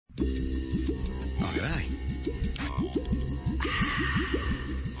Oh, g'day.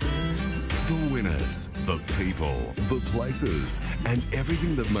 The winners, the people, the places, and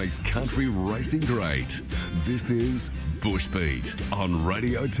everything that makes country racing great. This is Bush Beat on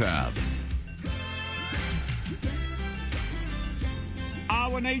Radio Tab.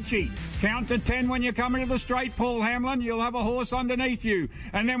 Awanichi. Count to 10 when you come into the straight, Paul Hamlin. You'll have a horse underneath you.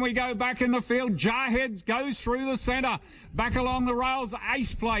 And then we go back in the field. Jarhead goes through the centre. Back along the rails,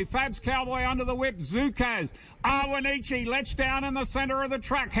 Ace Play. Fab's Cowboy under the whip, Zukaz. Awanichi lets down in the centre of the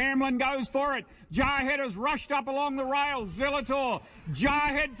track. Hamlin goes for it. Jarhead has rushed up along the rails. Zillator.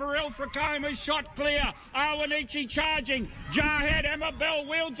 Jarhead for Ilfracombe is shot clear. Awanichi charging. Jarhead, Emma Bell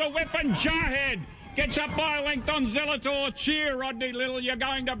wields a weapon. Jarhead gets up by a length on Zillator. Cheer, Rodney Little, you're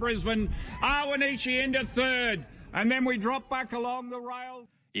going to Brisbane. Awanichi into third. And then we drop back along the rail.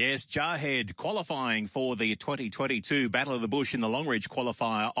 Yes, Jarhead qualifying for the 2022 Battle of the Bush in the Longreach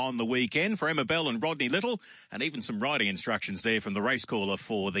qualifier on the weekend for Emma Bell and Rodney Little, and even some riding instructions there from the race caller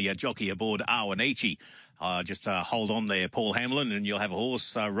for the jockey aboard Awanichi. Just hold on there, Paul Hamlin, and you'll have a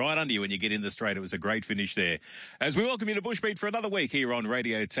horse right under you when you get in the straight. It was a great finish there. As we welcome you to Bushbeat for another week here on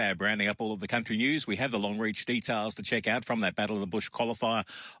Radio Tab, rounding up all of the country news. We have the Longreach details to check out from that Battle of the Bush qualifier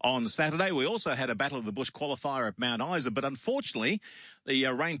on Saturday. We also had a Battle of the Bush qualifier at Mount Isa, but unfortunately, the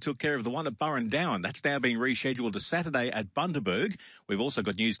rain took care of the one at Burrendown. That's now being rescheduled to Saturday at Bundaberg. We've also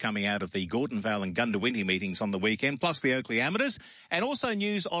got news coming out of the Gordonvale and Gundawinty meetings on the weekend, plus the Oakley Amateurs, and also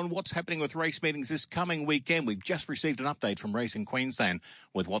news on what's happening with race meetings this coming weekend. We've just received an update from Racing Queensland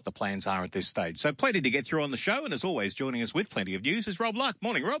with what the plans are at this stage. So plenty to get through on the show, and as always, joining us with plenty of news is Rob Luck.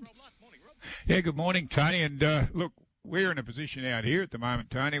 Morning, Rob. Yeah, good morning, Tony. And look, we're in a position out here at the moment,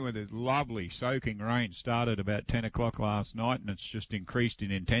 Tony, where there's lovely soaking rain. Started about 10 o'clock last night, and it's just increased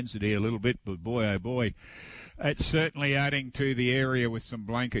in intensity a little bit. But boy, oh boy, it's certainly adding to the area with some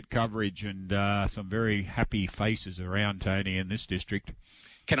blanket coverage and some very happy faces around, Tony, in this district.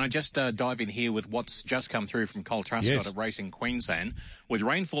 Can I just dive in here with what's just come through from Cole Truscott Yes. at Racing Queensland? With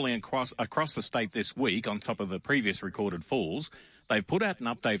rain falling across the state this week on top of the previous recorded falls, they've put out an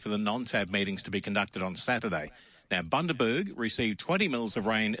update for the non-tab meetings to be conducted on Saturday. Now, Bundaberg received 20 mils of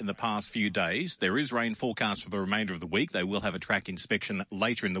rain in the past few days. There is rain forecast for the remainder of the week. They will have a track inspection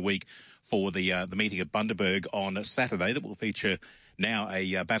later in the week for the meeting at Bundaberg on Saturday that will feature now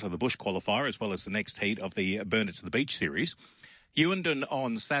a Battle of the Bush qualifier as well as the next heat of the Burn It to the Beach series. Hughenden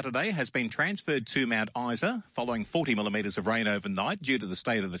on Saturday has been transferred to Mount Isa following 40 millimetres of rain overnight due to the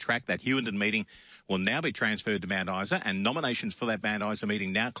state of the track. That Hughenden meeting will now be transferred to Mount Isa, and nominations for that Mount Isa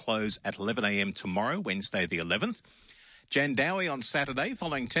meeting now close at 11 a.m. tomorrow, Wednesday the 11th. Jandowae on Saturday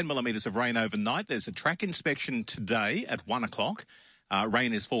following 10 millimetres of rain overnight. There's a track inspection today at 1 o'clock.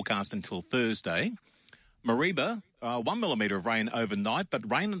 Rain is forecast until Thursday. Mareeba, 1 millimetre of rain overnight, but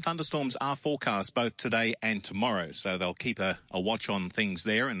rain and thunderstorms are forecast both today and tomorrow. So they'll keep a watch on things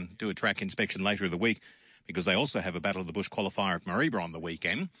there and do a track inspection later in the week because they also have a Battle of the Bush qualifier at Mareeba on the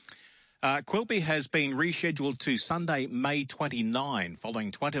weekend. Quilpie has been rescheduled to Sunday, May 29,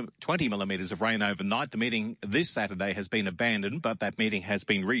 following 20 millimetres of rain overnight. The meeting this Saturday has been abandoned, but that meeting has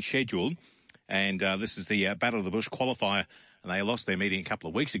been rescheduled. And this is the Battle of the Bush qualifier. And they lost their meeting a couple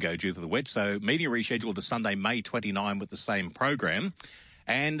of weeks ago due to the wet. So meeting rescheduled to Sunday, May 29 with the same program.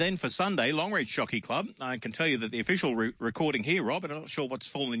 And then for Sunday, Longreach Jockey Club, I can tell you that the official recording here, Rob, and I'm not sure what's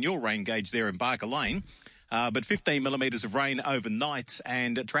fallen in your rain gauge there in Barker Lane, but 15 millimetres of rain overnight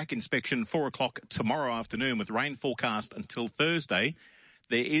and a track inspection 4 o'clock tomorrow afternoon with rain forecast until Thursday.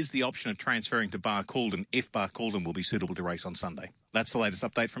 There is the option of transferring to Barcaldine if Barcaldine will be suitable to race on Sunday. That's the latest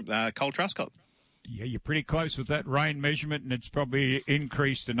update from Cole Truscott. Yeah, you're pretty close with that rain measurement, and it's probably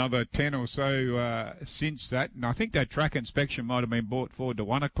increased another 10 or so since that. And I think that track inspection might have been brought forward to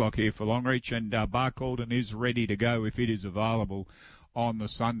 1 o'clock here for Longreach, and Barcaldine is ready to go if it is available on the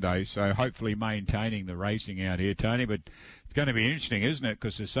Sunday. So hopefully maintaining the racing out here, Tony. But it's going to be interesting, isn't it?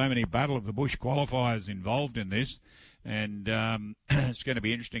 Because there's so many Battle of the Bush qualifiers involved in this. And it's going to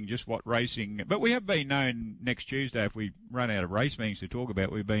be interesting just what racing... But we have been known next Tuesday, if we run out of race meetings to talk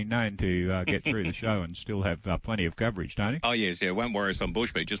about, we've been known to get through the show and still have plenty of coverage, Tony. Oh, yes, yeah. Won't worry us on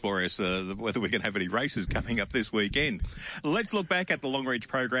Bushbeat. Just worry us whether we're going to have any races coming up this weekend. Let's look back at the Longreach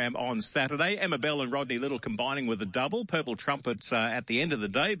program on Saturday. Emma Bell and Rodney Little combining with a double. Purple Trumpets at the end of the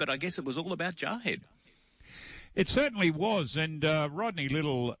day, but I guess it was all about Jarhead. It certainly was, and Rodney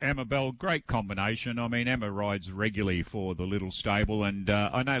Little, Emma Bell, great combination. I mean, Emma rides regularly for the Little stable, and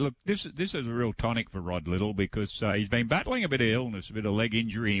I know, look, this is a real tonic for Rod Little because he's been battling a bit of illness, a bit of leg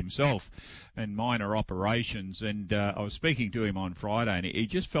injury himself, and minor operations, and I was speaking to him on Friday, and he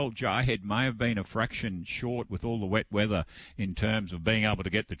just felt Jarhead may have been a fraction short with all the wet weather in terms of being able to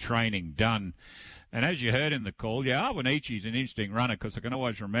get the training done. And as you heard in the call, Awanichi's an interesting runner because I can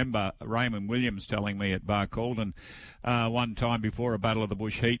always remember Raymond Williams telling me at Barcaldine one time before a Battle of the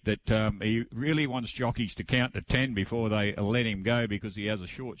Bush heat that he really wants jockeys to count to 10 before they let him go because he has a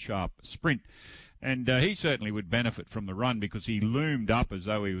short, sharp sprint. And he certainly would benefit from the run because he loomed up as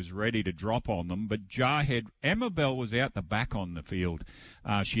though he was ready to drop on them. But Jarhead, Emma Bell was out the back on the field.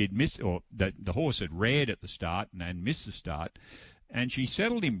 She had missed, or the horse had reared at the start and missed the start. And she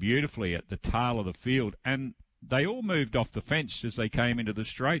settled him beautifully at the tail of the field. And they all moved off the fence as they came into the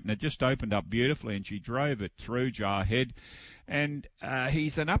straight. And it just opened up beautifully. And she drove it through Jarhead. And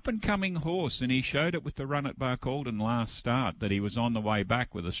he's an up-and-coming horse. And he showed it with the run at Barcaldine last start, that he was on the way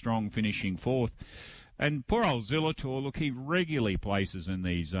back with a strong finishing fourth. And poor old Zillator, look, he regularly places in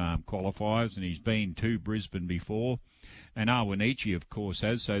these qualifiers. And he's been to Brisbane before. And Awanichi, of course,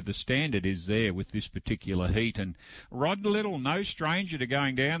 has. So the standard is there with this particular heat. And Rod Little, no stranger to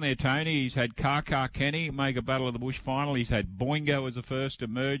going down there, Tony. He's had Kaka Kenny make a Battle of the Bush final. He's had Boingo as a first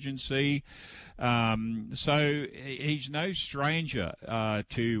emergency. So he's no stranger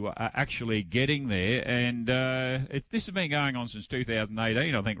to actually getting there. And this has been going on since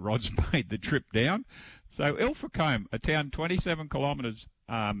 2018. I think Rod's made the trip down. So Ilfracombe, a town 27 kilometres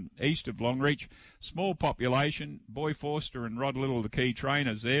east of Longreach, small population, Boy Forster and Rod Little, the key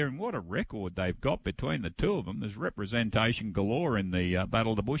trainers there, and what a record they've got between the two of them. There's representation galore in the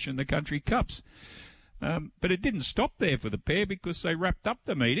Battle of the Bush and the Country Cups. But it didn't stop there for the pair because they wrapped up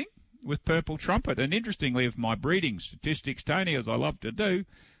the meeting with Purple Trumpet. And interestingly, of my breeding statistics, Tony, as I love to do,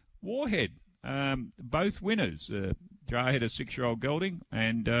 Warhead, both winners. Jarhead, a 6-year-old gelding,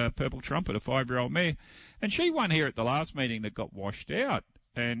 and Purple Trumpet, a 5-year-old mare. And she won here at the last meeting that got washed out.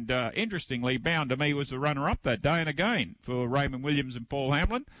 And interestingly, Bound to Me was the runner-up that day and again for Raymond Williams and Paul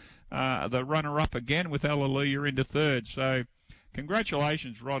Hamlin. The runner-up again with Alleluia into third. So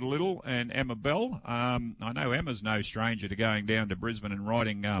congratulations, Rod Little and Emma Bell. I know Emma's no stranger to going down to Brisbane and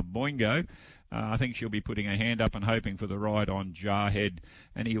riding Boingo. I think she'll be putting her hand up and hoping for the ride on Jarhead.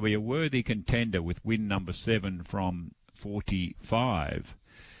 And he'll be a worthy contender with win number 7 from 45.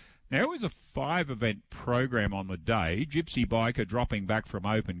 Now, it was a 5-event program on the day. Gypsy Biker dropping back from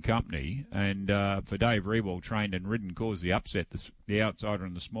Open Company. And for Dave Rewald, trained and ridden, caused the upset. The outsider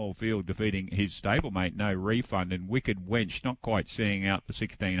in the small field defeating his stablemate, No Refund. And Wicked Wench not quite seeing out the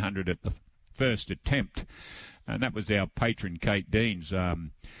 1600 at the first attempt. And that was our patron, Kate Dean's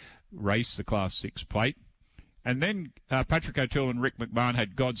race, the Class 6 plate. And then Patrick O'Toole and Rick McMahon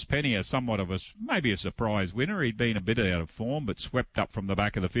had God's Penny, somewhat of maybe a surprise winner. He'd been a bit out of form, but swept up from the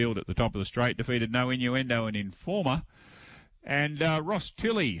back of the field at the top of the straight, defeated No Innuendo and Informer. And Ross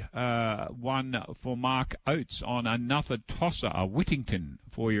Tilley won for Mark Oates on another tosser, a Whittington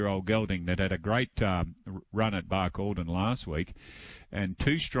 4-year-old gelding that had a great run at Barcaldine last week. And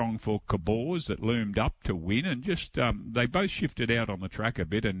Too Strong for Caboose that loomed up to win. And just they both shifted out on the track a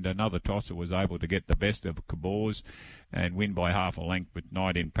bit, and another tosser was able to get the best of Caboose and win by half a length with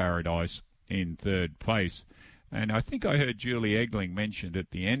Night in Paradise in third place. And I think I heard Julie Egling mentioned at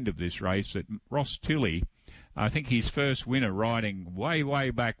the end of this race that Ross Tilley, I think his first winner riding way, way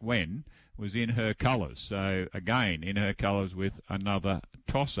back when was in her colours. So, again, in her colours with another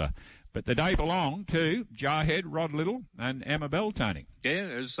tosser. But the day belonged to Jarhead, Rod Little and Emma Bell, Tony. Yeah,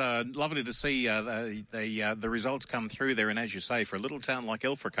 it was lovely to see the results come through there. And as you say, for a little town like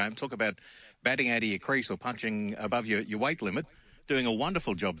Ilfracombe, talk about batting out of your crease or punching above your weight limit, doing a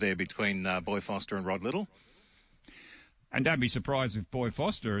wonderful job there between Boy Foster and Rod Little. And don't be surprised if Boy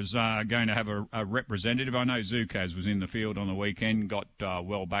Foster is going to have a representative. I know Zukaz was in the field on the weekend, got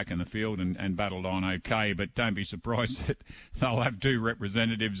well back in the field and battled on okay, but don't be surprised that they'll have 2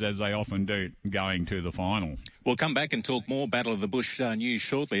 representatives, as they often do, going to the final. We'll come back and talk more Battle of the Bush news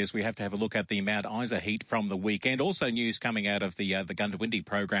shortly, as we have to have a look at the Mount Isa heat from the weekend. Also news coming out of the Gundawindi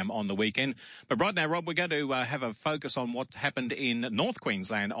program on the weekend. But right now, Rob, we're going to have a focus on what happened in North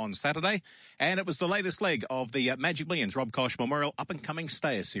Queensland on Saturday. And it was the latest leg of the Magic Millions Rob Koch Memorial Up-and-Coming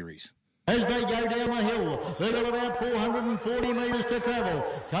Stayer Series. As they go down the hill, they've got about 440 metres to travel.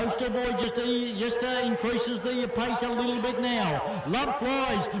 Coastal Boy just increases the pace a little bit now. Love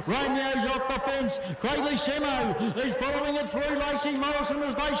Flies. Romeo's off the fence. Cradley Semo is following it through. Lacey Morrison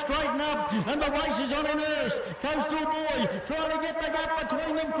as they straighten up, and the race is on in earnest. Coastal Boy trying to get the gap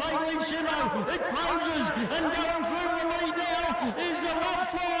between them. Cradley Semo. It closes, and going through the lead now is the Love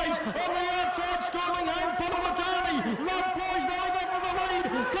Flies on the outside, storming home. Potamatani. Love Flies going up for the lead.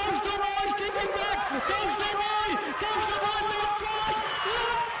 Coastal Boy's kicking back. Coastal Boy, Love Flies,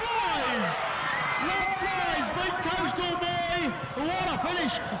 Love Flies beat Coastal Boy. What a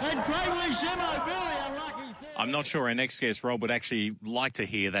finish, and Cradley Semo very unlucky. I'm not sure our next guest, Rob, would actually like to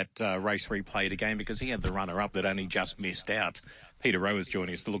hear that race replayed again because he had the runner-up that only just missed out. Peter Rowe is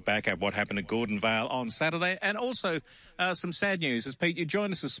joining us to look back at what happened at Gordonvale on Saturday, and also some sad news. As Pete, you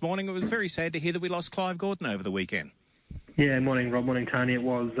joined us this morning. It was very sad to hear that we lost Clive Gordon over the weekend. Yeah, morning, Rob. Morning, Tony. It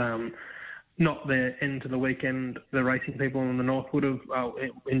was not the end to the weekend the racing people in the north would have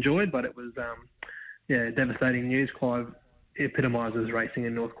enjoyed, but it was devastating news. Clive epitomises racing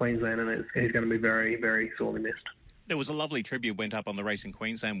in North Queensland, and he's going to be very, very sorely missed. There was a lovely tribute went up on the Racing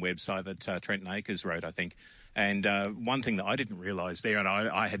Queensland website that Trenton Akers wrote, I think. And one thing that I didn't realise there, and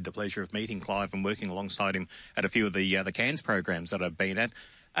I had the pleasure of meeting Clive and working alongside him at a few of the Cairns programs that I've been at.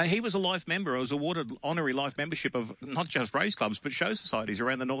 He was a life member. He was awarded honorary life membership of not just race clubs, but show societies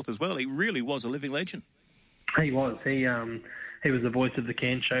around the north as well. He really was a living legend. He was. He was the voice of the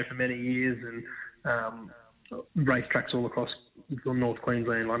Cairns show for many years, and racetracks all across North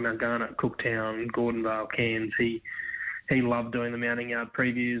Queensland, like Mount Garnet, Cooktown, Gordonvale, Cairns. He loved doing the mounting yard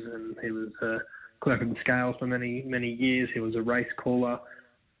previews, and he was clerk of the scales for many, many years. He was a race caller.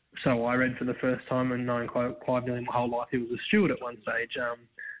 So I read for the first time, and knowing Clive nearly my whole life, he was a steward at one stage.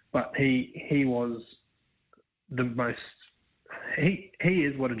 But he was the most. He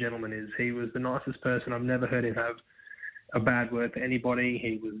is what a gentleman is. He was the nicest person. I've never heard him have a bad word for anybody.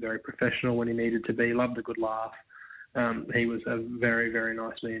 He was very professional when he needed to be. Loved a good laugh. He was a very, very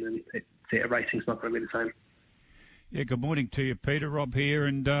nice man, and racing's not going to be the same. Yeah, good morning to you, Peter. Rob here,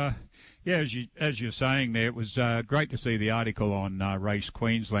 and as you're saying there, it was great to see the article on Race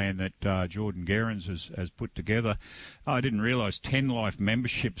Queensland that Jordan Gerrans has put together. I didn't realise 10 life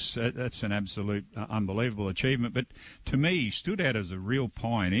memberships. That's an absolute unbelievable achievement. But to me, he stood out as a real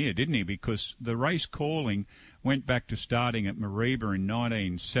pioneer, didn't he? Because the race calling went back to starting at Mareeba in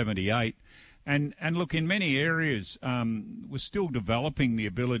 1978. And look, in many areas, we're still developing the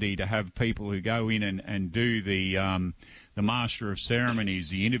ability to have people who go in and do the master of ceremonies,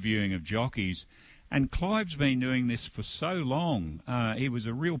 the interviewing of jockeys. And Clive's been doing this for so long. He was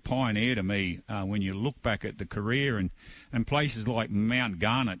a real pioneer to me when you look back at the career, and places like Mount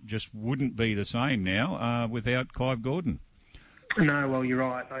Garnet just wouldn't be the same now without Clive Gordon. No, well, you're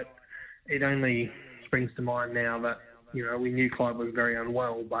right. It only springs to mind now that, we knew Clive was very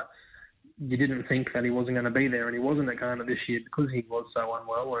unwell, but you didn't think that he wasn't going to be there, and he wasn't at Garnet this year because he was so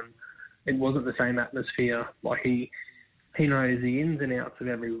unwell, and it wasn't the same atmosphere. Like he knows the ins and outs of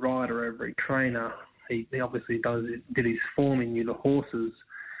every rider, every trainer. He obviously did his form. He knew the horses.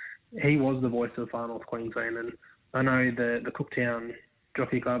 He was the voice of Far North Queensland, and I know the Cooktown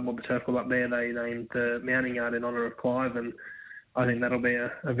Jockey Club, or the Turf Club up there, they named the mounting yard in honour of Clive, and I think that'll be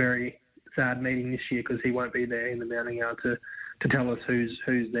a very sad meeting this year because he won't be there in the mounting yard to tell us who's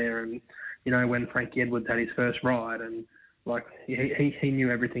there. And when Frankie Edwards had his first ride, and he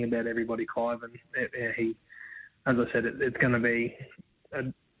knew everything about everybody, Clive, and he, as I said, it's going to be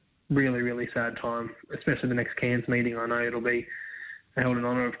a really, really sad time, especially the next Cairns meeting. I know it'll be held in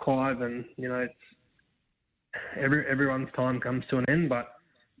honour of Clive, and it's everyone's time comes to an end, but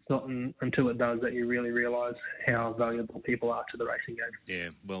it's not until it does that you really realise how valuable people are to the racing game. Yeah,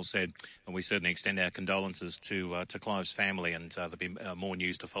 well said. And we certainly extend our condolences to Clive's family, and there'll be more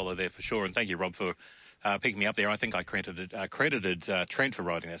news to follow there for sure. And thank you, Rob, for picking me up there. I think I credited Trent for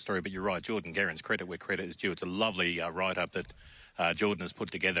writing that story, but you're right, Jordan Gerrans, credit where credit is due. It's a lovely write-up that Jordan has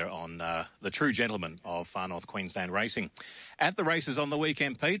put together on the true gentleman of Far North Queensland racing. At the races on the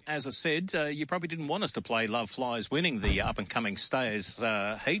weekend, Pete, as I said, you probably didn't want us to play Love Flies winning the up-and-coming Stayers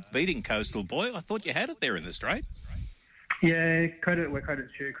heat, beating Coastal Boy. I thought you had it there in the straight. Yeah, credit where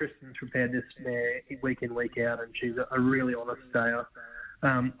credit's due. Kristen's prepared this mare week in, week out, and she's a really honest stayer.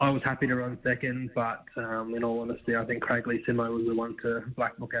 I was happy to run second, but in all honesty, I think Cradley Semo was the one to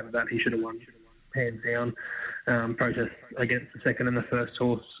black book out of that. He should have won, hands down. Protest against the second and the first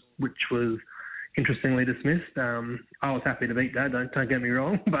horse, which was interestingly dismissed. I was happy to beat that, don't get me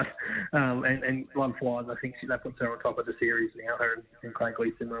wrong, but and Love Flies, I think that puts her on top of the series now. Her and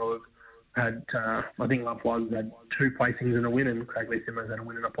Cradley Semo had, I think Love Flies had 2 placings and a win, and Cragley Simo's had a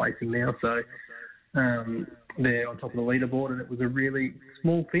win and a placing now. So they're on top of the leaderboard, and it was a really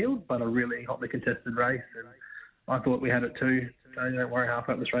small field, but a really hotly contested race. And I thought we had it too. So don't worry, half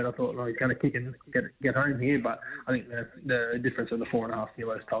up the straight. I thought, he's going to kick and get home here. But I think the difference of the 4.5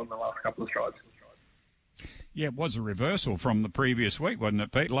 kilos told in the last couple of strides. Yeah, it was a reversal from the previous week, wasn't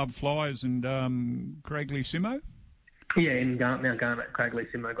it, Pete? Love Flies and Cragley Simo? Yeah, in Garnet, Cragley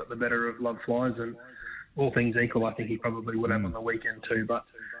Simo got the better of Love Flies, and all things equal, I think he probably would have on the weekend too. But,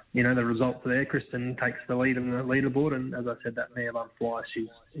 the results there, Kristen takes the lead in the leaderboard, and as I said, that mare Love Flies, she's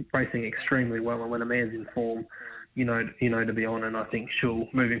racing extremely well, and when a mare's in form, you know to be on, and I think she'll,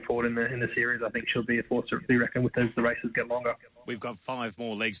 moving forward in the series, I think she'll be a force to be reckoned with as the races get longer. We've got 5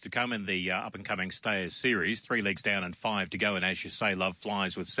 more legs to come in the up-and-coming Stayers series, 3 legs down and 5 to go, and as you say, Love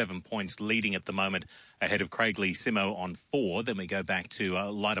Flies with 7 points leading at the moment ahead of Cragley Simo on 4. Then we go back to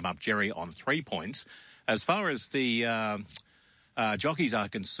Light 'em Up Jerry on 3 points. As far as the jockeys are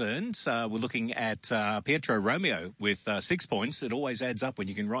concerned, we're looking at Pietro Romeo with 6 points. It always adds up when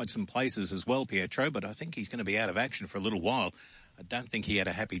you can ride some places as well, Pietro, but I think he's going to be out of action for a little while. I don't think he had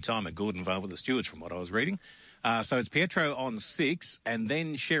a happy time at Gordonvale with the stewards from what I was reading. So it's Pietro on 6, and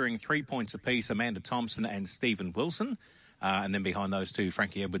then sharing 3 points apiece, Amanda Thompson and Stephen Wilson. And then behind those two,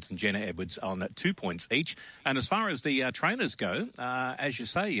 Frankie Edwards and Jenna Edwards on 2 points each. And as far as the trainers go, as you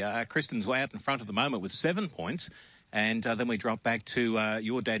say, Kristen's out in front at the moment with 7 points. And then we drop back to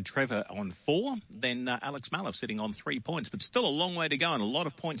your dad, Trevor, on 4. Then Alex Maliff sitting on 3 points. But still a long way to go and a lot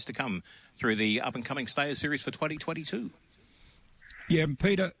of points to come through the up-and-coming Stayers series for 2022. Yeah, and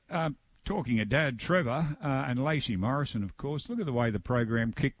Peter, talking of Dad, Trevor, and Lacey Morrison, of course, look at the way the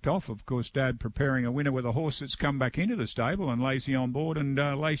program kicked off. Of course, Dad preparing a winner with a horse that's come back into the stable and Lacey on board, and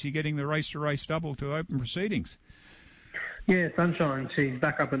Lacey getting the race-to-race double to open proceedings. Yeah, Sunshine, she's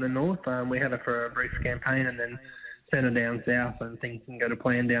back up in the north. We had her for a brief campaign and then sent her down south, and things can go to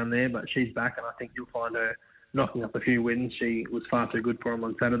plan down there, but she's back, and I think you'll find her knocking up a few wins. She was far too good for him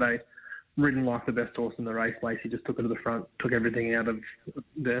on Saturday. Ridden like the best horse in the race. Lacey just took her to the front, took everything out of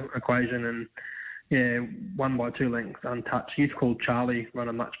the equation, and yeah, won by 2 lengths untouched. He's called Charlie, run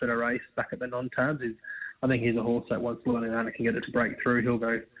a much better race back at the non-tabs. I think he's a horse that once Liliana can get it to break through, he'll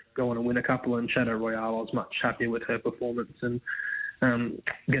go on and win a couple, and Shadow Royale, I was much happier with her performance, and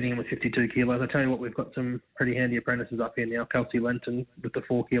getting him with 52 kilos. I tell you what, we've got some pretty handy apprentices up here now. Kelsey Lenton with the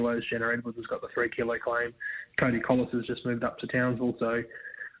 4 kilos. Jenna Edwards has got the 3 kilo claim. Cody Collis has just moved up to Townsville, so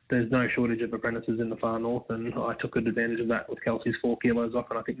there's no shortage of apprentices in the far north, and I took good advantage of that with Kelsey's 4 kilos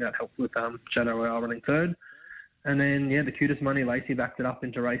off, and I think that helped with Shadow Royale running third. And then, the Cutest Money, Lacey backed it up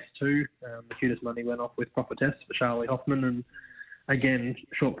into race 2. The Cutest Money went off with Prophetess for Charlie Hoffman, and again,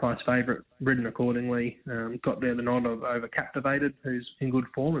 short price favourite, ridden accordingly. Got there the nod of over Captivated, who's in good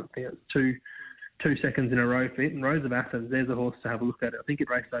form. I think it's two seconds in a row for it. And Rose of Athens, there's a horse to have a look at. I think it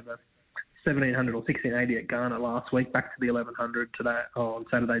raced over 1,700 or 1,680 at Garnet last week, back to the 1,100 today, on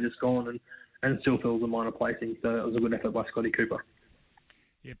Saturday just gone, and still fills a minor placing. So it was a good effort by Scotty Cooper.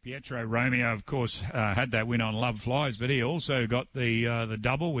 Yeah, Pietro Romeo, of course, had that win on Love Flies, but he also got the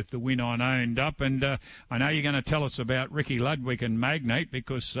double with the win on Owned Up. And I know you're going to tell us about Ricky Ludwig and Magnate,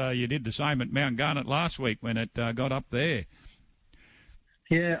 because you did the same at Mount Garnet last week when it got up there.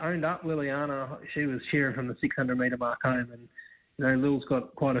 Yeah, Owned Up, Liliana, she was cheering from the 600-metre mark home. And, Lil's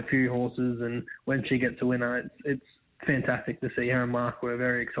got quite a few horses, and when she gets a winner, it's fantastic to see her and Mark were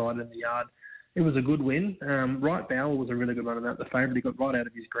very excited in the yard. It was a good win. Wright Bowell was a really good runner. The favourite, he got right out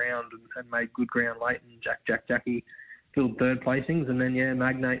of his ground and made good ground late. And Jackie filled third placings. And then,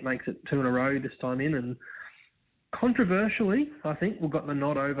 Magnate makes it 2 in a row this time in. And controversially, I think we've got the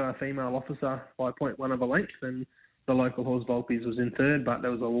nod over a female officer by 0.1 of a length. And the local horse Volpes was in third, but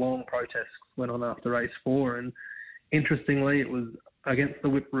there was a long protest went on after race 4. And interestingly, it was against the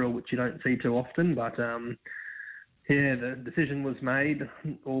whip rule, which you don't see too often. But, the decision was made,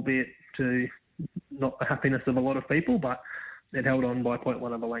 albeit to not the happiness of a lot of people, but it held on by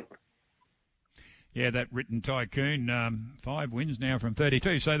 0.1 of a length. Yeah, that Written Tycoon, 5 wins now from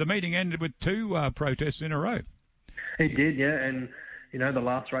 32. So the meeting ended with 2 protests in a row. It did, yeah. And, the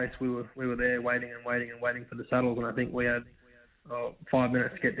last race we were there waiting for the saddles, and I think we had 5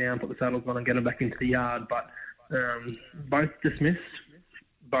 minutes to get down, put the saddles on and get them back into the yard. But both dismissed,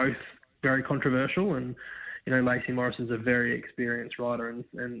 both very controversial, and Lacey Morrison's a very experienced rider,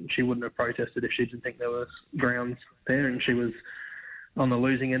 and she wouldn't have protested if she didn't think there was grounds there, and she was on the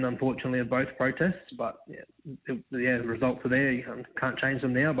losing end, unfortunately, of both protests. But, the results are there. You can't change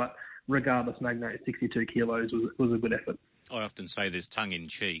them now, but regardless, Magnate 62 kilos was a good effort. I often say this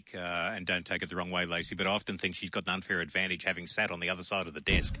tongue-in-cheek, and don't take it the wrong way, Lacey, but I often think she's got an unfair advantage having sat on the other side of the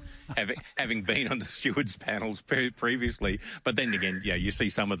desk, having been on the stewards' panels previously. But then again, you see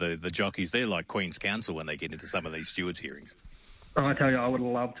some of the jockeys, they're like Queen's Counsel when they get into some of these stewards' hearings. I tell you, I would have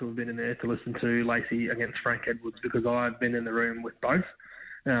loved to have been in there to listen to Lacey against Frank Edwards, because I've been in the room with both.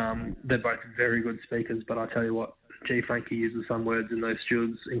 They're both very good speakers, but I tell you what, Frankie uses some words in those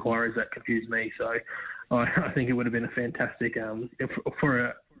stewards' inquiries that confuse me. So I think it would have been a fantastic,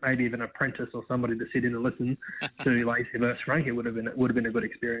 maybe even an apprentice or somebody to sit in and listen to Lacey versus Frank. It would have been a good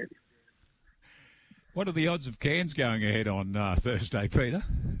experience. What are the odds of Cairns going ahead on Thursday, Peter?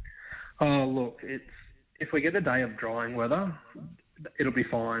 Oh, look, if we get a day of drying weather, it'll be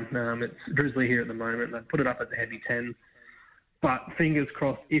fine. It's drizzly here at the moment. They put it up at the heavy 10. But fingers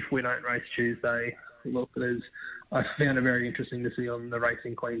crossed, if we don't race Tuesday, look, I found it very interesting to see on the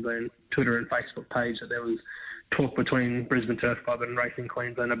Racing Queensland Twitter and Facebook page that there was talk between Brisbane Turf Club and Racing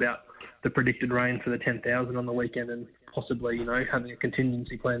Queensland about the predicted rain for the 10,000 on the weekend, and possibly, having a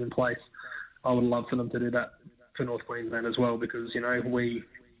contingency plan in place. I would love for them to do that for North Queensland as well, because, we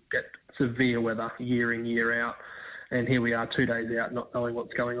get severe weather year in, year out, and here we are 2 days out not knowing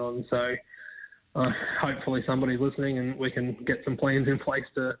what's going on. So hopefully somebody's listening and we can get some plans in place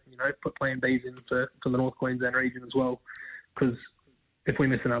to, put plan Bs in for the North Queensland region as well. Because if we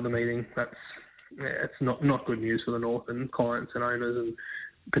miss another meeting, it's not good news for the North and clients and owners and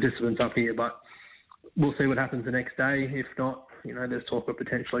participants up here. But we'll see what happens the next day. If not, there's talk of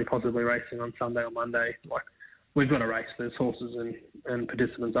possibly racing on Sunday or Monday. Like, we've got to race. There's horses and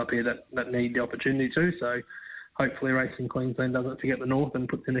participants up here that need the opportunity to. So hopefully Racing Queensland doesn't forget the North and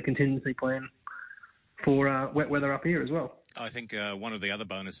puts in a contingency plan for wet weather up here as well. I think one of the other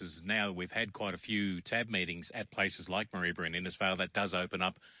bonuses now, we've had quite a few TAB meetings at places like Mareeba and Innisfail. That does open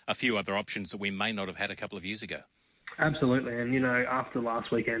up a few other options that we may not have had a couple of years ago. Absolutely. And, after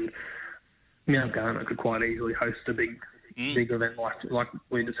last weekend, Mount Garnet could quite easily host a big event like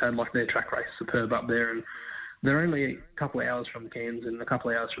we just had, like their track race, Superb, up there. And they're only a couple of hours from Cairns and a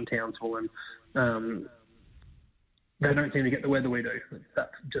couple of hours from Townsville. And they don't seem to get the weather we do. That's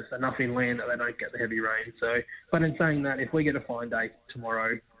just enough inland that they don't get the heavy rain. So, but in saying that, if we get a fine day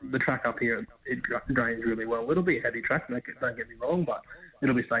tomorrow, the track up here, it drains really well. It'll be a heavy track, don't get me wrong, but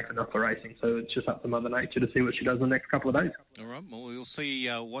it'll be safe enough for racing. So it's just up to Mother Nature to see what she does in the next couple of days. All right, well, we'll see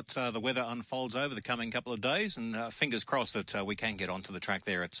what the weather unfolds over the coming couple of days, and fingers crossed that we can get onto the track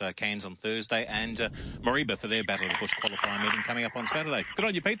there at Cairns on Thursday, and Mareeba for their Battle of the Bush qualifying meeting coming up on Saturday. Good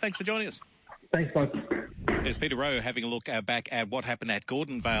on you, Pete. Thanks for joining us. Thanks, folks. There's Peter Rowe having a look back at what happened at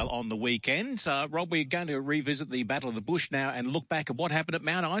Gordonvale on the weekend. Rob, we're going to revisit the Battle of the Bush now and look back at what happened at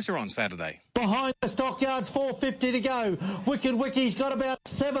Mount Isa on Saturday. Behind the stockyards, 4:50 to go. Wicked Wicky's got about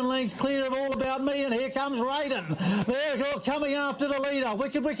 7 lengths clear of All About Me, and here comes Raiden. They're coming after the leader.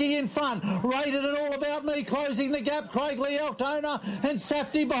 Wicked Wicky in front. Raiden and All About Me closing the gap. Craig Lee Altona and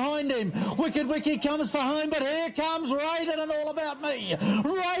Safety behind him. Wicked Wicky comes for home, but here comes Raiden and All About Me.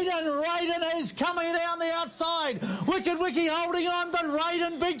 Raiden is coming down the outside. Wicked Wicky holding on, but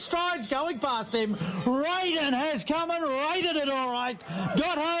Raiden, big strides going past him. Raiden has come and raided it all right.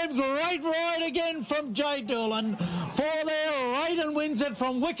 Got home, great ride again from Jay Doolan. For there, Raiden wins it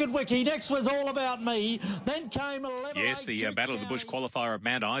from Wicked Wicky. Next was All About Me. Then came 11. Yes, the Battle of the Bush qualifier at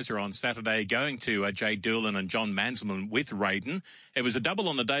Mount Isa on Saturday, going to Jay Doolan and John Mansellman with Raiden. It was a double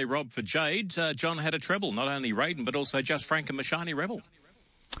on the day, Rob, for Jade. John had a treble, not only Raiden, but also Just Frank and Mashani Rebel.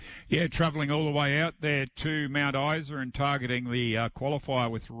 Yeah, travelling all the way out there to Mount Isa and targeting the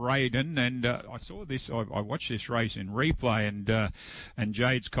qualifier with Raiden. And I saw this, I watched this race in replay, and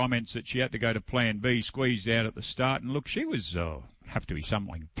Jade's comments that she had to go to Plan B squeezed out at the start. And look, she was have to be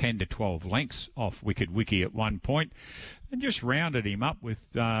something 10 to 12 lengths off Wicked Wicky at one point, and just rounded him up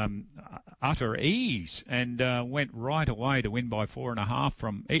with utter ease, and went right away to win by 4.5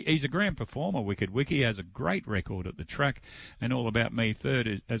 from... He's a grand performer, Wicked Wicky, has a great record at the track, and All About Me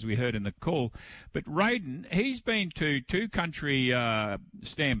third, as we heard in the call. But Raiden, he's been to 2 country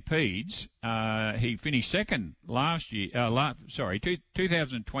stampedes. He finished second last year.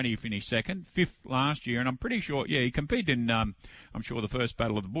 2020 he finished second, 5th last year, and I'm pretty sure, he competed in, I'm sure, the first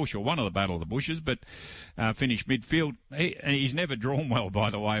Battle of the Bush, or one of the Battle of the Bushes, but finished midfield. He's never drawn well, by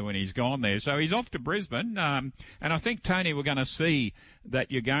the way, when he's gone there. So he's off to Brisbane. And I think, Tony, we're going to see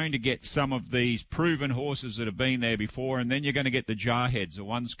that you're going to get some of these proven horses that have been there before, and then you're going to get the jarheads, the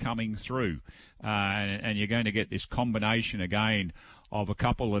ones coming through. And you're going to get this combination again of a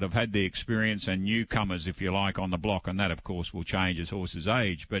couple that have had the experience and newcomers, if you like, on the block. And that, of course, will change as horses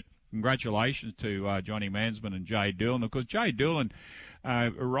age. But congratulations to Johnny Mansman and Jay Doolan. Of course, Jay Doolan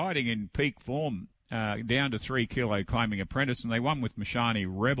riding in peak form down to 3 kilo claiming apprentice, and they won with Mashani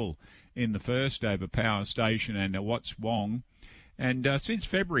Rebel in the first over Power Station and Watts Wong. And since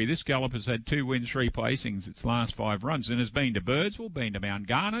February, this gallop has had 2 wins, 3 placings its last 5 runs, and has been to Birdsville, been to Mount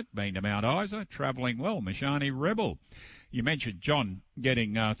Garnet, been to Mount Isa, travelling well. Mashani Rebel. You mentioned John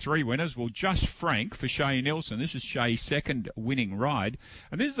getting 3 winners. Well, Just Frank for Shay Nielsen. This is Shay's second winning ride.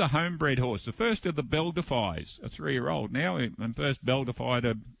 And this is a homebred horse, the first of the Bell Defies, a 3-year-old now, and first Bell Defy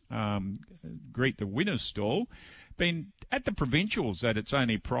to greet the winner's stall. Been at the provincials at its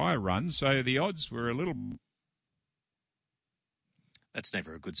only prior run, so the odds were a little... That's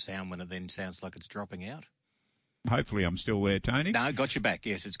never a good sound when it then sounds like it's dropping out. Hopefully I'm still there, Tony. No, got you back.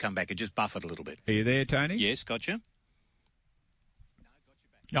 Yes, it's come back. It just buffered a little bit. Are you there, Tony? Yes, got you.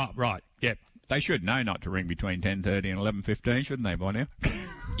 Oh, right. Yep. They should know not to ring between 10:30 and 11:15, shouldn't they, by now?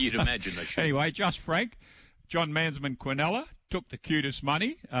 You'd imagine they should. Anyway, Just Frank, John Mansman Quinella took the cutest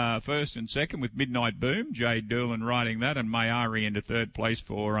money, first and second with Midnight Boom. Jade Doolan riding that, and Mayari into third place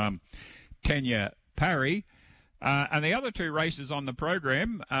for Tanya Parry. And the other 2 races on the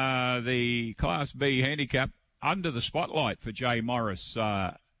program, the Class B handicap under the spotlight for Jay Morris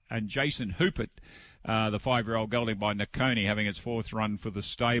and Jason Hoopert, the 5-year-old gelding by Nakoni, having its 4th run for the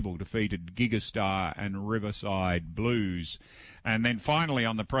stable, defeated Gigastar and Riverside Blues. And then finally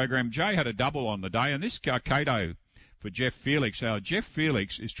on the program, Jay had a double on the day, and this Cato for Jeff Felix. Now, Jeff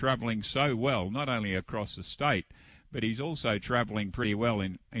Felix is travelling so well, not only across the state, but he's also travelling pretty well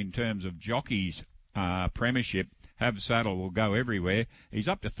in terms of jockeys. Premiership. Have Saddle will go everywhere. He's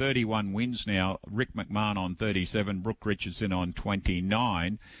up to 31 wins now. Rick McMahon on 37, Brooke Richardson on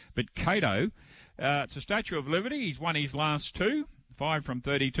 29. But Cato, it's a Statue of Liberty. He's won his last 2. 5 from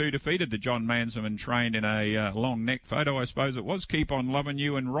 32, defeated the John Mansman, trained in a long neck photo, I suppose it was. Keep on Loving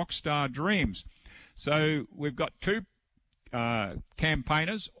You and Rockstar Dreams. So we've got 2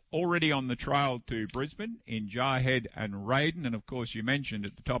 campaigners already on the trail to Brisbane in Jarhead and Raiden. And, of course, you mentioned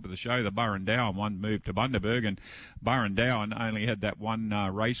at the top of the show the Burrendowan one moved to Bundaberg, and Burrendowan only had that one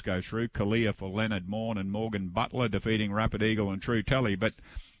race go through, Kalia for Leonard Morn and Morgan Butler defeating Rapid Eagle and True Telly. But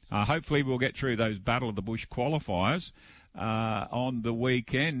hopefully we'll get through those Battle of the Bush qualifiers on the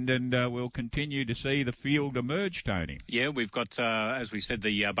weekend, and we'll continue to see the field emerge, Tony. Yeah, we've got, as we said,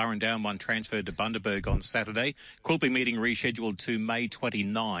 the Burrendowan one transferred to Bundaberg on Saturday. Quilpie meeting rescheduled to May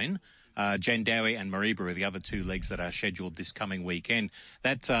 29. Jandowie and Mareeba are the other 2 legs that are scheduled this coming weekend.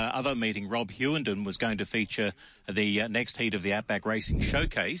 That other meeting, Rob Hewenden, was going to feature the next heat of the Outback Racing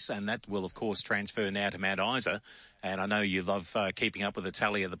Showcase, and that will, of course, transfer now to Mount Isa. And I know you love keeping up with the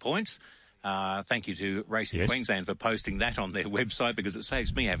tally of the points. Thank you to Racing Queensland for posting that on their website, because it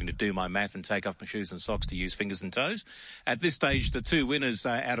saves me having to do my math and take off my shoes and socks to use fingers and toes. At this stage, the 2 winners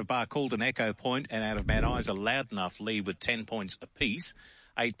out of Barcaldine, Echo Point, and out of Mount Isa, Loud Enough, lead with 10 points apiece.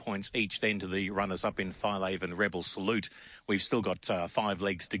 8 points each then to the runners-up in Filehaven, Rebel Salute. We've still got 5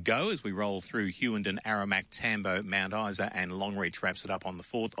 legs to go as we roll through Hewenden, Aramac, Tambo, Mount Isa, and Longreach wraps it up on the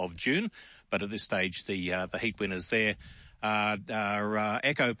 4th of June. But at this stage, the heat winners there are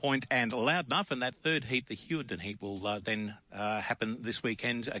Echo Point and Loud Enough, and that 3rd heat, the Hewenden heat, will then happen this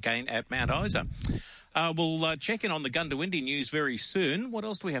weekend again at Mount Isa. We'll check in on the Gundawindi news very soon. What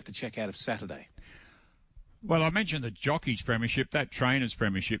else do we have to check out of Saturday? Well, I mentioned the Jockeys Premiership, that Trainers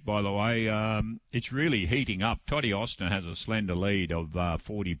Premiership, by the way. It's really heating up. Toddy Austin has a slender lead of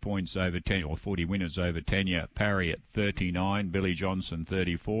 40 points over 10, or 40 winners over Tanya Parry at 39, Billy Johnson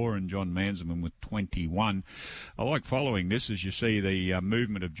 34, and John Mansman with 21. I like following this as you see the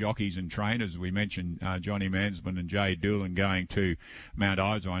movement of jockeys and trainers. We mentioned Johnny Mansman and Jade Doolan going to Mount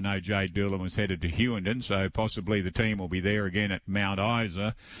Isa. I know Jade Doolan was headed to Hewenden, so possibly the team will be there again at Mount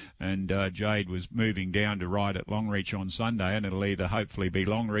Isa, and Jade was moving down to ride at Longreach on Sunday, and it'll either hopefully be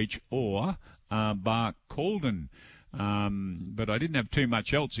Longreach or Barcaldine. But I didn't have too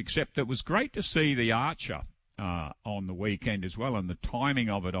much else, except it was great to see the Archer on the weekend as well, and the timing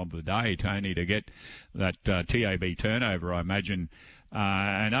of it of the day, Tony, to get that TAB turnover, I imagine,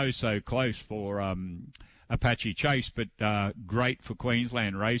 and oh so close for Apache Chase, but great for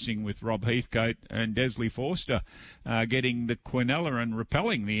Queensland Racing with Rob Heathcote and Desley Forster getting the Quinella and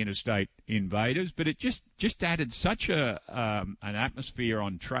repelling the interstate invaders. But it just added such an atmosphere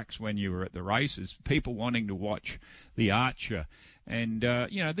on tracks when you were at the races, people wanting to watch the Archer And,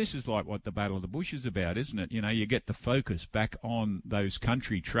 this is like what the Battle of the Bush is about, isn't it? You get the focus back on those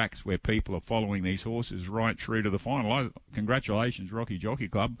country tracks where people are following these horses right through to the final. Congratulations, Rocky Jockey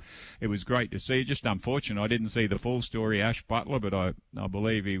Club. It was great to see. Just unfortunate I didn't see the full story, Ash Butler, but I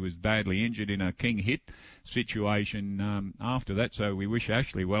believe he was badly injured in a king hit situation after that. So we wish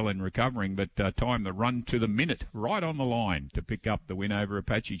Ashley well in recovering, but time to run to the minute, right on the line to pick up the win over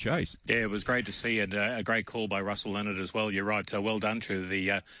Apache Chase. Yeah, it was great to see, and a great call by Russell Leonard as well. You're right. Well done to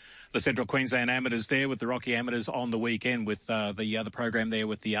the Central Queensland Amateurs there, with the Rocky Amateurs on the weekend, with the other program there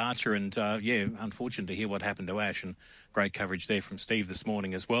with the Archer. And, unfortunate to hear what happened to Ash, and great coverage there from Steve this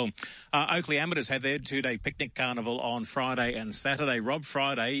morning as well. Oakley Amateurs had their 2-day picnic carnival on Friday and Saturday. Rob,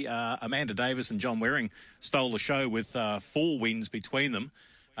 Friday, Amanda Davis and John Waring stole the show with 4 wins between them,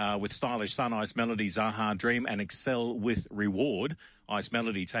 with Stylish Sun, Ice Melody, Zaha Dream and Excel with Reward. Ice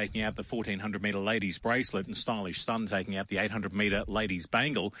Melody taking out the 1,400-metre ladies bracelet, and Stylish Sun taking out the 800-metre ladies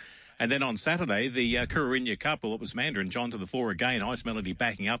bangle. And then on Saturday, the Kurinya Cup, well, it was Amanda and John to the fore again. Ice Melody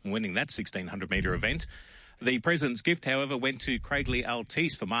backing up and winning that 1,600-metre event. The President's Gift, however, went to Craigley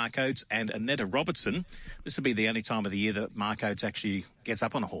Altice for Mark Oates and Annetta Robertson. This will be the only time of the year that Mark Oates actually gets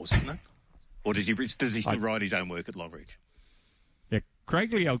up on a horse, isn't it? Or does he still ride his own work at Longreach? Yeah,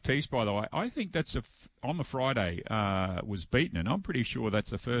 Craigley Altice, by the way, I think that's on the Friday was beaten, and I'm pretty sure that's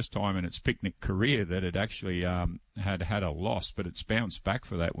the first time in its picnic career that it actually had a loss, but it's bounced back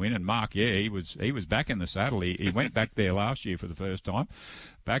for that win. And Mark, he was back in the saddle. He went back there last year for the first time,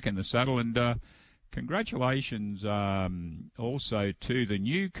 back in the saddle. And congratulations also to the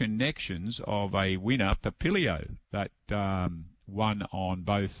new connections of a winner, Papilio, that won on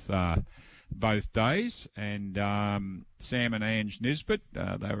both days, and Sam and Ange Nisbet,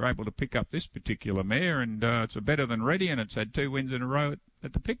 they were able to pick up this particular mare, and it's a better than ready, and it's had 2 wins in a row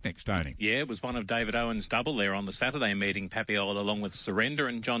at the picnics, Tony. Yeah, it was one of David Owen's double there on the Saturday meeting, Papiola along with Surrender,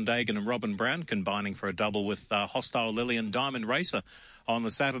 and John Dagan and Robin Brown combining for a double with Hostile Lily and Diamond Racer on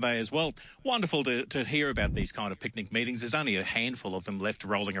the Saturday as well. Wonderful to hear about these kind of picnic meetings. There's only a handful of them left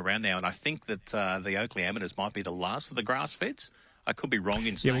rolling around now, and I think that the Oakley Amateurs might be the last of the grass feds. I could be wrong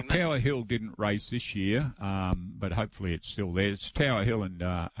in saying that. Tower Hill didn't race this year, but hopefully it's still there. It's Tower Hill and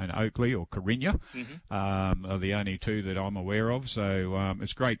Oakley, or Kurinya, are the only 2 that I'm aware of. So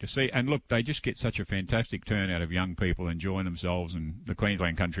it's great to see. And look, they just get such a fantastic turnout of young people enjoying themselves. And the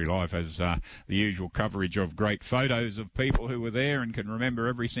Queensland Country Life has the usual coverage of great photos of people who were there and can remember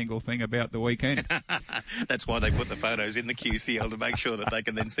every single thing about the weekend. That's why they put the photos in the QCL, to make sure that they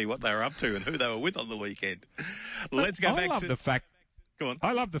can then see what they were up to and who they were with on the weekend. Let's go back to...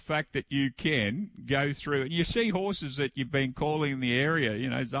 I love the fact that you can go through and you see horses that you've been calling in the area.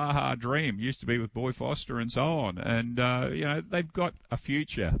 Zaha Dream used to be with Boy Foster and so on. And, they've got a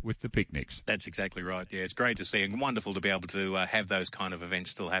future with the picnics. That's exactly right. Yeah, it's great to see and wonderful to be able to have those kind of events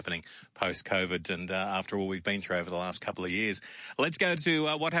still happening post-COVID and after all we've been through over the last couple of years. Let's go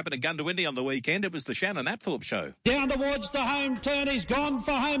to what happened at Gundawindi on the weekend. It was the Shannon Apthorpe show. Down towards the home turn. He's gone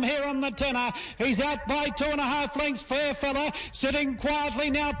for home here on the tenner. He's out by 2.5 lengths. Fairfella sitting quietly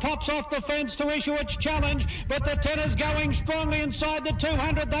now, pops off the fence to issue its challenge, but the tenner's going strongly inside the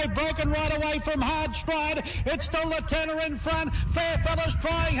 200. They've broken right away from Hard Stride. It's still the tenner in front. Fairfella's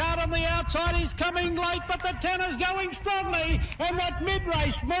trying hard on the outside. He's coming late, but the tenner's going strongly, and that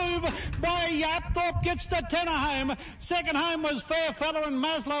mid-race move by Apthorpe gets the tenner home. Second home was Fairfella, and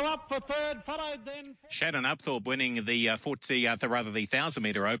Maslow up for third, followed then... Shannon Apthorpe winning the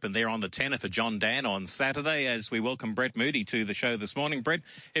 1,000-metre open there on the tenner for John Dan on Saturday, as we welcome Brett Moody to the show this morning. Brett,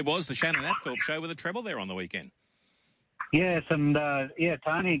 it was the Shannon Apthorpe show with a treble there on the weekend. Yes, and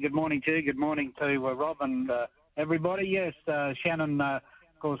Tony, good morning to you. Good morning to Rob and everybody. Yes, Shannon, of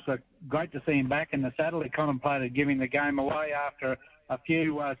course, great to see him back in the saddle. He contemplated giving the game away after a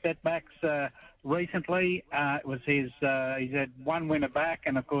few setbacks recently. It was he's had 1 winner back,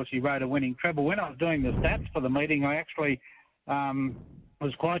 and of course he rode a winning treble. When I was doing the stats for the meeting, I actually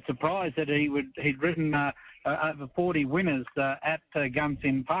was quite surprised that he'd ridden over 40 winners at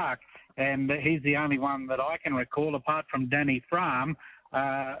Gunsynd Park, and he's the only one that I can recall, apart from Danny Fram,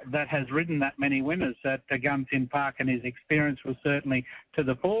 that has ridden that many winners at Gunsynd Park, and his experience was certainly to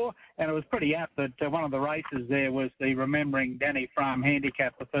the fore. And it was pretty apt that one of the races there was the Remembering Danny Fram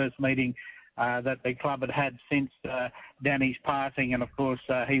handicap, the first meeting that the club had since Danny's passing, and of course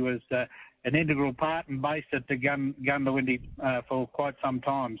he was an integral part and based at the Gundawindi for quite some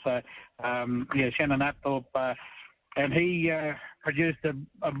time. So, Shannon Apthorpe, and he produced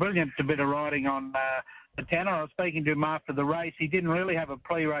a brilliant bit of riding on the tenner. I was speaking to him after the race. He didn't really have a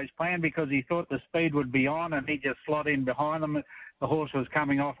pre-race plan because he thought the speed would be on, and he just slotted in behind them. The horse was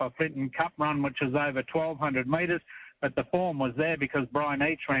coming off a Flinton Cup run, which was over 1,200 metres. but the form was there because Brian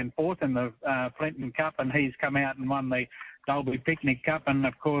Each ran fourth in the Flinton Cup, and he's come out and won the Dalby Picnic Cup, and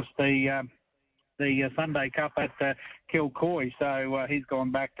of course the Sunday Cup at Kilcoy. So he's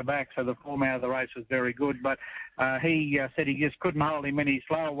gone back to back. So the form out of the race was very good. But he said he just couldn't hold him any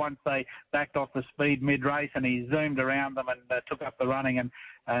slower once they backed off the speed mid-race, and he zoomed around them and took up the running,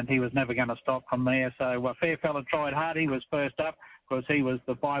 and he was never going to stop from there. So Fairfella tried hard. He was first up because he was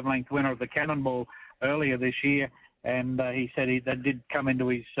the 5-length winner of the Cannonball earlier this year. And he said that did come into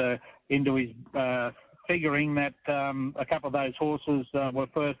his figuring that a couple of those horses were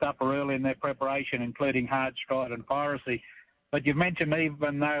first up early in their preparation, including Hard Stride and Piracy. But you mentioned,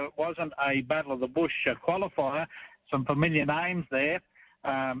 even though it wasn't a Battle of the Bush qualifier, some familiar names there.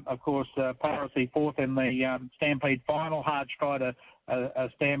 Of course, Piracy fourth in the Stampede final, Hard Stride a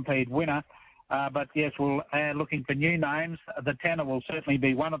Stampede winner. But yes, we're looking for new names. The Tanner will certainly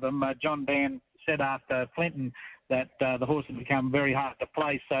be one of them. John Dan said after Flinton that the horse had become very hard to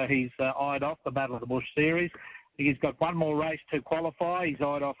place, so he's eyed off the Battle of the Bush series. He's got one more race to qualify. He's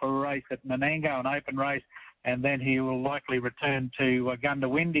eyed off a race at Nanango, an open race, and then he will likely return to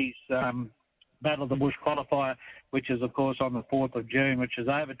Gundawindi's Battle of the Bush qualifier, which is, of course, on the 4th of June, which is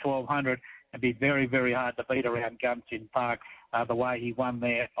over 1,200, and be very, very hard to beat around Gunsynd Park the way he won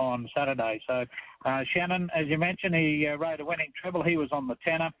there on Saturday. So Shannon, as you mentioned, he rode a winning treble. He was on the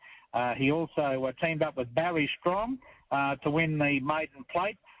Tanner. He also teamed up with Barry Strong to win the maiden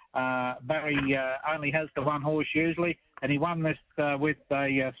plate. Barry only has the one horse usually, and he won this with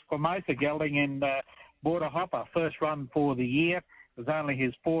a Squamosa gelding in Border Hopper, first run for the year. It was only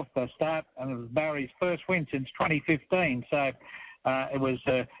his fourth start, and it was Barry's first win since 2015. So it was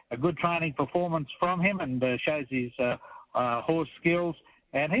a good training performance from him, and shows his horse skills.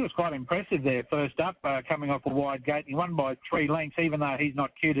 And he was quite impressive there, first up, coming off a wide gate. He won by 3 lengths, even though he's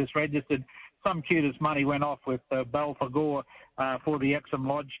not QTIS registered. Some QTIS money went off with Belfagor for the Epsom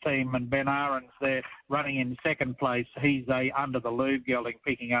Lodge team, and Ben Ahrens there running in second place. He's under the Louvre gelding,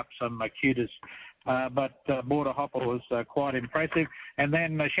 picking up some QTIS. But Border Hopper was quite impressive. And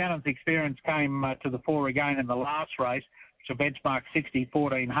then Shannon's experience came to the fore again in the last race, which was a benchmark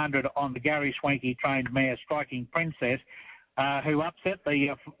 60-1400 on the Gary Schwenke trained mare Striking Princess, who upset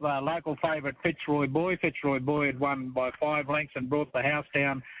the local favourite Fitzroy Boy. Fitzroy Boy had won by 5 lengths and brought the house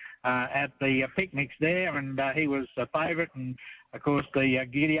down at the picnics there, and he was a favourite. And, of course, the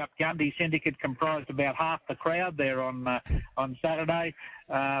Giddy Up Gundy syndicate comprised about half the crowd there on Saturday.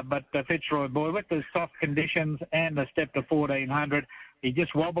 But Fitzroy Boy, with the soft conditions and a step to 1,400, he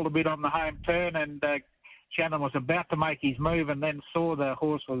just wobbled a bit on the home turn, and Shannon was about to make his move and then saw the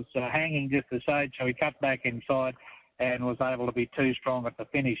horse was hanging just a shade, so he cut back inside and was able to be too strong at the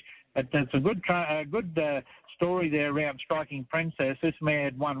finish. But it's a good story there around Striking Princess. This mare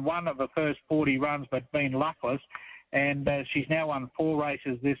had won one of the first 40 runs but been luckless, and she's now won 4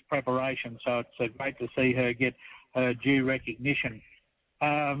 races this preparation, so it's great to see her get her due recognition.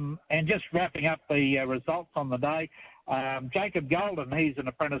 And just wrapping up the results on the day, Jacob Golden, he's an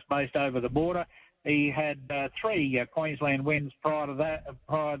apprentice based over the border. He had 3 Queensland wins prior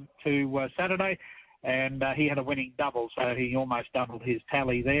to Saturday, and he had a winning double, so he almost doubled his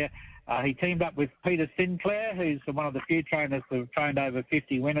tally there. He teamed up with Peter Sinclair, who's one of the few trainers that have trained over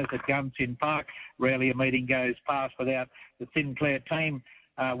 50 winners at Gunsynd Park. Rarely a meeting goes past without the Sinclair team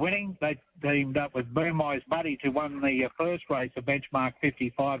winning. They teamed up with Burmai's Buddy to win the first race, a benchmark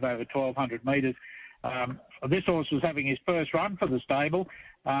 55 over 1,200 metres. This horse was having his first run for the stable,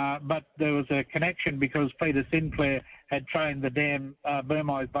 but there was a connection because Peter Sinclair had trained the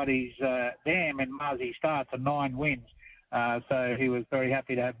Burmai's Buddy's dam in Marzi Star to 9 wins. So he was very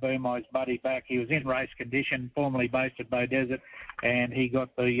happy to have Burmai's Buddy back. He was in race condition, formerly based at Bow Desert, and he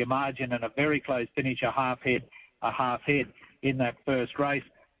got the margin and a very close finish, a half head in that first race.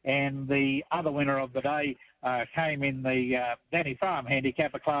 And the other winner of the day came in the Danny Farm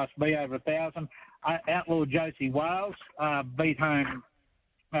handicap, a Class B over 1,000. Outlaw Josie Wales beat home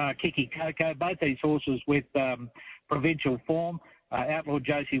Kiki Coco. Both these horses with provincial form. Outlaw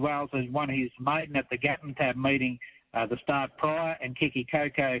Josie Wales has won his maiden at the Gatton Tab meeting the start prior, and Kiki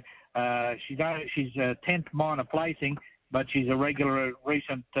Coco, she's a 10th minor placing, but she's a regular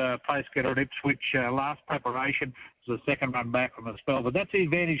recent place getter at Ipswich last preparation. It was a second run back from a spell. But that's the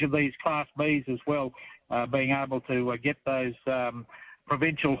advantage of these Class Bs as well, being able to get those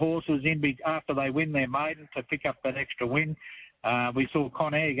provincial horses in after they win their maiden to pick up that extra win. We saw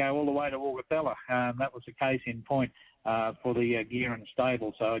Conair go all the way to Augathella. That was the case in point for the Gearan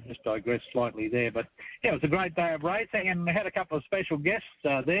stable, so I just digressed slightly there. But, yeah, it was a great day of racing, and we had a couple of special guests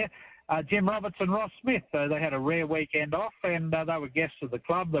there. Jim Roberts and Ross Smith, they had a rare weekend off, and they were guests of the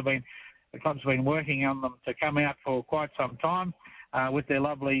club. They've been the club's been working on them to come out for quite some time with their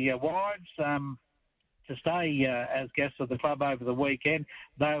lovely wives to stay as guests of the club over the weekend.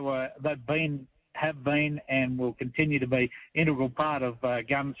 They've been and will continue to be integral part of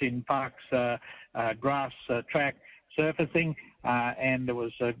Guns in Park's grass track surfacing, and it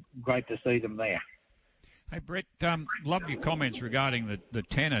was great to see them there. Hey, Brett, loved your comments regarding the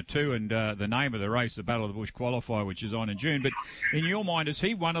tenor too, and the name of the race, the Battle of the Bush Qualifier, which is on in June. But in your mind, is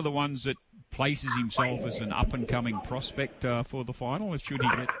he one of the ones that places himself as an up-and-coming prospect for the final? Should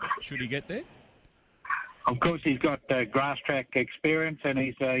he get there? Of course, he's got grass track experience, and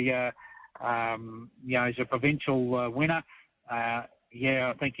he's a he's a provincial winner. I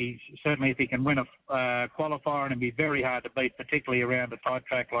think he's certainly, if he can win a qualifier, and it'd be very hard to beat, particularly around a tight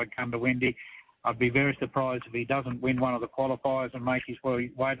track like Kundawindi. I'd be very surprised if he doesn't win one of the qualifiers and make his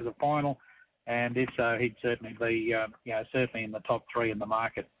way to the final. And if so, he'd certainly be, certainly in the top three in the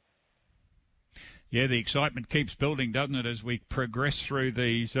market. Yeah, the excitement keeps building, doesn't it, as we progress through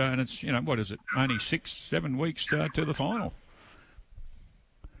these? And it's, what is it, only 6-7 weeks to the final?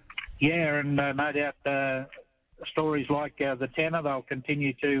 Yeah, and no doubt stories like the tenor, they'll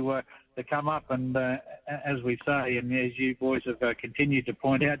continue to come up. And as we say, and as you boys have continued to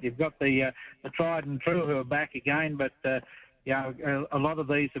point out, you've got the tried and true who are back again, but a lot of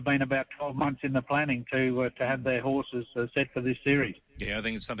these have been about 12 months in the planning to have their horses set for this series. Yeah, I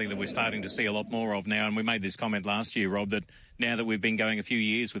think it's something that we're starting to see a lot more of now, and we made this comment last year, Rob, that now that we've been going a few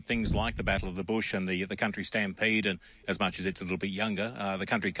years with things like the Battle of the Bush and the Country Stampede, and as much as it's a little bit younger, the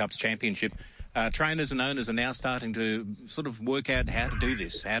Country Cups Championship, trainers and owners are now starting to sort of work out how to do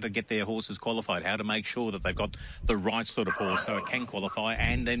this, how to get their horses qualified, how to make sure that they've got the right sort of horse so it can qualify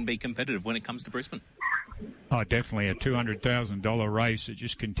and then be competitive when it comes to Brisbane. Oh, definitely a $200,000 race. It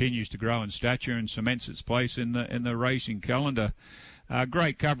just continues to grow in stature and cements its place in the racing calendar.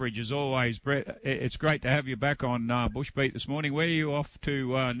 Great coverage as always, Brett. It's great to have you back on Bushbeat this morning. Where are you off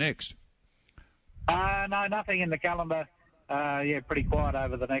to next? No, nothing in the calendar. Pretty quiet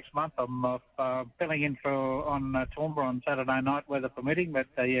over the next month. I'm filling in on Toowoomba on Saturday night, weather permitting. But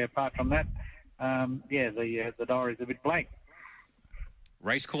apart from that, the diary's a bit blank.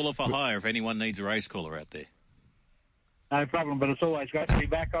 Race caller for hire if anyone needs a race caller out there. No problem, but it's always great to be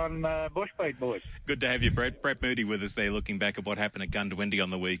back on Bushbeat, boys. Good to have you, Brett. Brett Moody with us there, looking back at what happened at Kundawindi on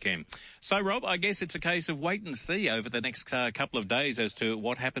the weekend. So, Rob, I guess it's a case of wait and see over the next couple of days as to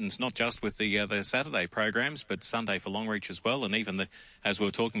what happens, not just with the Saturday programs, but Sunday for Longreach as well, and even as we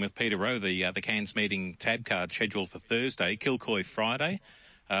were talking with Peter Rowe, the Cairns meeting tab card scheduled for Thursday, Kilcoy Friday.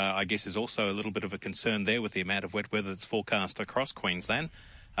 I guess there's also a little bit of a concern there with the amount of wet weather that's forecast across Queensland.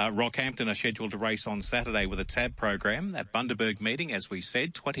 Rockhampton are scheduled to race on Saturday with a tab program. At Bundaberg meeting, as we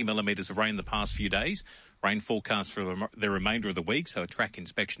said, 20 millimetres of rain the past few days. Rain forecast for the remainder of the week, so a track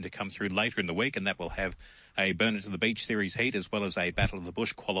inspection to come through later in the week, and that will have a Burn It to the Beach Series heat as well as a Battle of the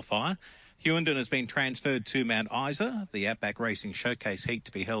Bush qualifier. Hughenden has been transferred to Mount Isa, the Outback Racing Showcase heat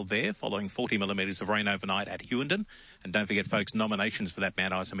to be held there following 40 millimetres of rain overnight at Hughenden. And don't forget, folks, nominations for that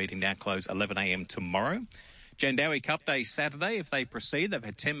Mount Isa meeting now close 11 a.m. tomorrow. Jandowie Cup Day Saturday, if they proceed, they've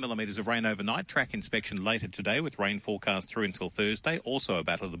had 10 millimetres of rain overnight. Track inspection later today with rain forecast through until Thursday. Also a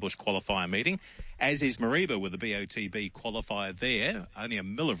Battle of the Bush qualifier meeting, as is Mareeba with the BOTB qualifier there. Only a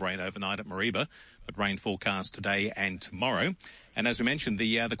mill of rain overnight at Mareeba, but rain forecast today and tomorrow. And as we mentioned,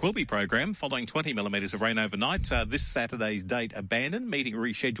 the Quilby program, following 20 millimetres of rain overnight, this Saturday's date abandoned, meeting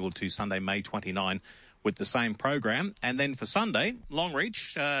rescheduled to Sunday, May 29, with the same program. And then for Sunday,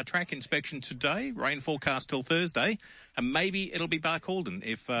 Longreach, track inspection today, rain forecast till Thursday, and maybe it'll be Barcaldine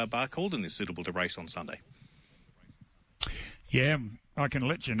if Barcaldine is suitable to race on Sunday. Yeah, I can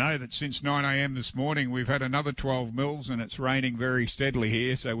let you know that since 9 a.m. this morning, we've had another 12 mils, and it's raining very steadily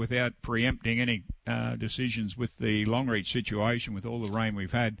here. So without preempting any decisions with the Longreach situation, with all the rain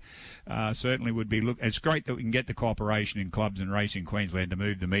we've had, certainly would be it's great that we can get the cooperation in clubs and Racing Queensland to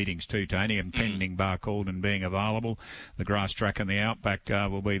move the meetings too, Tony, and pending Barcaldine being available. The grass track and the Outback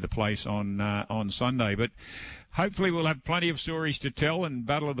will be the place on Sunday. But hopefully we'll have plenty of stories to tell and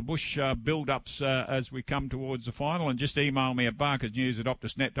Battle of the Bush build-ups as we come towards the final. And just email me at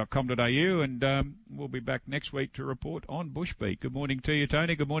barkersnews@optusnet.com.au, and we'll be back next week to report on Bushbeat. Good morning to you,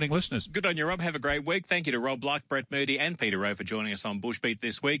 Tony. Good morning, listeners. Good on you, Rob. Have a great week. Thank you to Rob Luck, Brett Moody and Peter Rowe for joining us on Bushbeat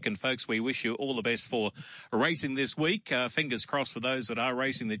this week. And, folks, we wish you all the best for racing this week. Fingers crossed for those that are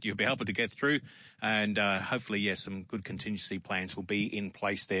racing that you'll be able to get through. And hopefully, yes, some good contingency plans will be in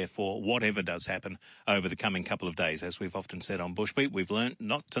place there for whatever does happen over the coming couple couple of days. As we've often said on Bushbeat, we've learned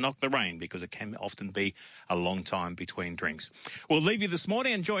not to knock the rain because it can often be a long time between drinks. We'll leave you this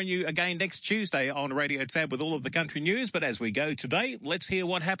morning and join you again next Tuesday on Radio Tab with all of the country news. But as we go today, let's hear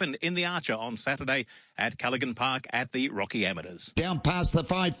what happened in the Archer on Saturday at Callaghan Park at the Rocky Amateurs. Down past the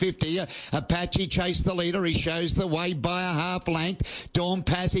 550, Apache chased the leader. He shows the way by a half length. Dawn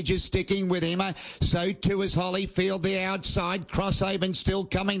Passage is sticking with him. So too is Hollyfield, the outside. Crosshaven still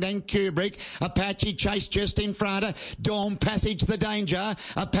coming, then Kubrick. Apache chase just in front. Dawn Passage the danger.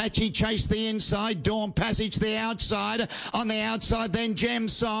 Apache chase the inside. Dawn Passage the outside. On the outside then Gem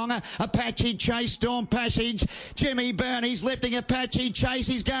Song. Apache chase Dawn Passage. Jimmy Burney's lifting Apache chase.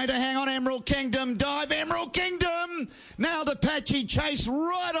 He's going to hang on. Emerald Kingdom dive. Emerald Kingdom nailed Apache chase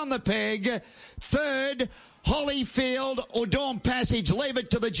right on the peg. Third, Hollyfield or Dawn Passage. Leave it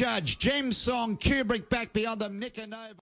to the judge. Gem Song, Kubrick back beyond them. Nick and Nova.